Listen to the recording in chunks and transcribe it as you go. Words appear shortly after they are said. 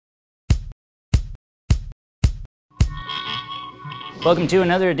Welcome to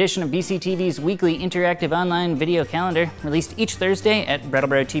another edition of BCTV's weekly interactive online video calendar, released each Thursday at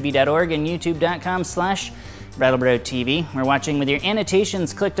BrattleboroTV.org and YouTube.com/BrattleboroTV. We're watching with your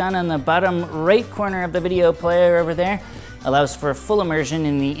annotations clicked on the bottom right corner of the video player over there. Allows for full immersion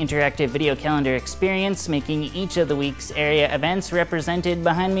in the interactive video calendar experience, making each of the week's area events represented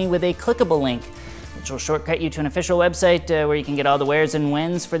behind me with a clickable link, which will shortcut you to an official website where you can get all the wheres and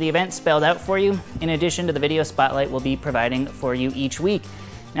whens for the event spelled out for you, in addition to the video spotlight we'll be providing for you each week.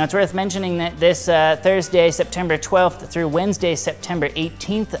 Now, it's worth mentioning that this Thursday, September 12th through Wednesday, September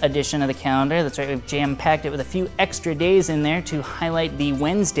 18th edition of the calendar, that's right, we've jam-packed it with a few extra days in there to highlight the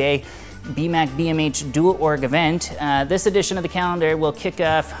Wednesday BMAC BMH Dual Org event. This edition of the calendar will kick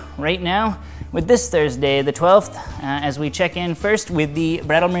off right now with this Thursday, the 12th, as we check in first with the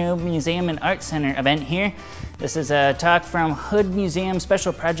Brattleboro Museum and Art Center event here. This is a talk from Hood Museum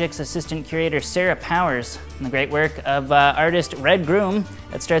Special Projects Assistant Curator Sarah Powers on the great work of artist Red Groom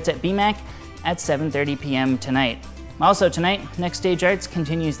that starts at BMAC at 7:30 p.m. tonight. Also tonight, Next Stage Arts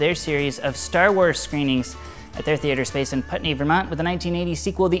continues their series of Star Wars screenings at their theater space in Putney, Vermont, with the 1980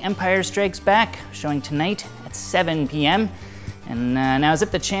 sequel The Empire Strikes Back, showing tonight at 7 p.m. And now, as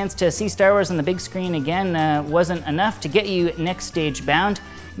if the chance to see Star Wars on the big screen again wasn't enough to get you Next Stage bound,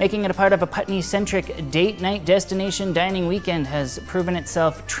 making it a part of a Putney-centric date night destination dining weekend has proven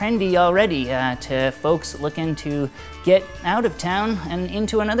itself trendy already to folks looking to get out of town and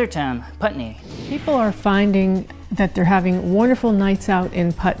into another town, Putney. People are finding that they're having wonderful nights out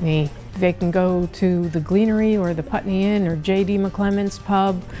in Putney. They can go to the Gleanery or the Putney Inn or J.D. McClement's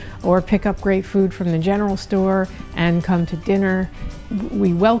pub, or pick up great food from the general store and come to dinner.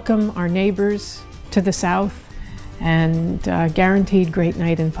 We welcome our neighbors to the south and guaranteed great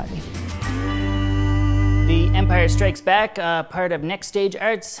night in Putney. The Empire Strikes Back, part of Next Stage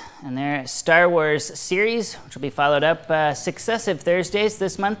Arts and their Star Wars series, which will be followed up successive Thursdays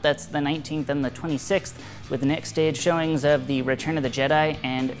this month. That's the 19th and the 26th, with the Next Stage showings of the Return of the Jedi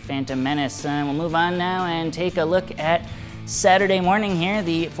and Phantom Menace. We'll move on now and take a look at Saturday morning here,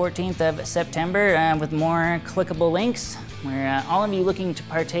 the 14th of September, with more clickable links, where all of you looking to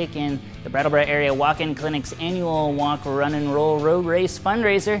partake in the Brattleboro Area Walk-In Clinic's annual Walk, Run, and Roll Road Race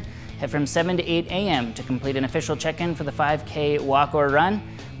fundraiser head from 7 to 8 a.m. to complete an official check-in for the 5K walk or run,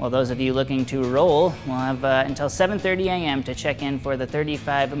 while those of you looking to roll will have until 7:30 a.m. to check in for the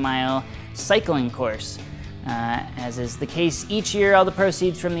 35-mile cycling course. As is the case each year, all the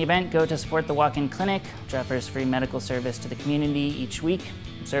proceeds from the event go to support the Walk-In Clinic, which offers free medical service to the community each week,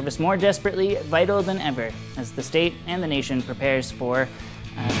 service more desperately vital than ever as the state and the nation prepares for a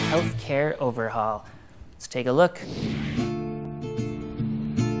healthcare overhaul. Let's take a look.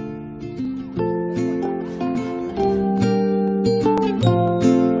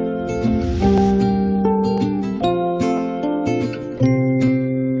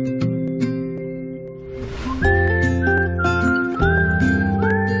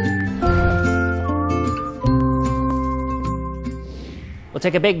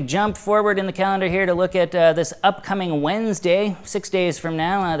 We'll take a big jump forward in the calendar here to look at this upcoming Wednesday, 6 days from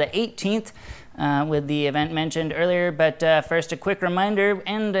now, the 18th, with the event mentioned earlier. But first, a quick reminder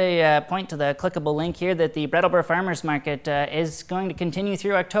and a point to the clickable link here that the Brattleboro Farmers Market is going to continue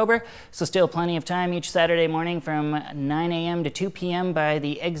through October, so still plenty of time each Saturday morning from 9 a.m. to 2 p.m. by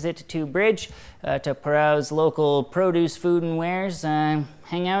the Exit 2 Bridge to browse local produce, food, and wares,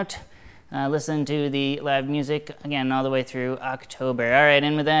 hang out, listen to the live music, again, all the way through October. All right,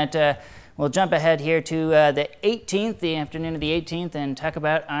 and with that, we'll jump ahead here to the 18th, the afternoon of the 18th, and talk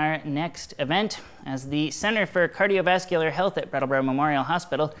about our next event, as the Center for Cardiovascular Health at Brattleboro Memorial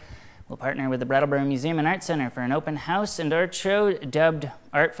Hospital will partner with the Brattleboro Museum and Art Center for an open house and art show dubbed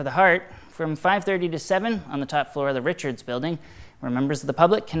Art for the Heart from 5:30 to 7 on the top floor of the Richards Building, where members of the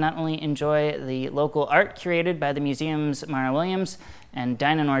public can not only enjoy the local art curated by the museum's Mara Williams and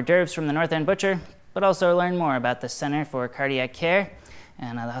dine on hors d'oeuvres from the North End Butcher, but also learn more about the Center for Cardiac Care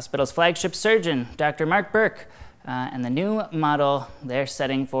and the hospital's flagship surgeon, Dr. Mark Burke, and the new model they're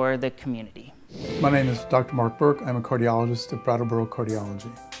setting for the community. My name is Dr. Mark Burke. I'm a cardiologist at Brattleboro Cardiology.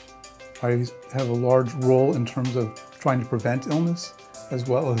 I have a large role in terms of trying to prevent illness as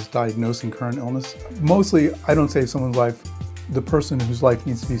well as diagnosing current illness. Mostly, I don't save someone's life. The person whose life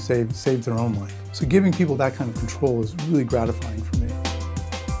needs to be saved saves their own life. So giving people that kind of control is really gratifying for me.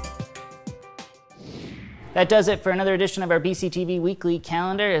 That does it for another edition of our BCTV weekly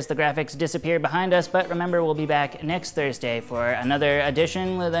calendar as the graphics disappear behind us, but remember, we'll be back next Thursday for another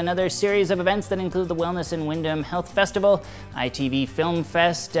edition with another series of events that include the Wellness in Wyndham Health Festival, ITV Film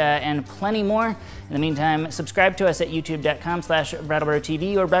Fest, and plenty more. In the meantime, subscribe to us at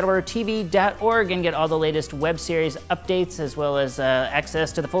youtube.com/BrattleboroTV or BrattleboroTV.org and get all the latest web series updates as well as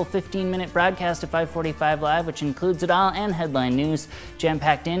access to the full 15-minute broadcast of 545 Live, which includes it all and headline news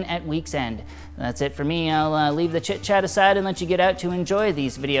jam-packed in at week's end. That's it for me. I'll leave the chit-chat aside and let you get out to enjoy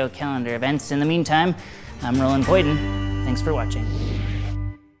these video calendar events. In the meantime, I'm Roland Boyden. Thanks for watching.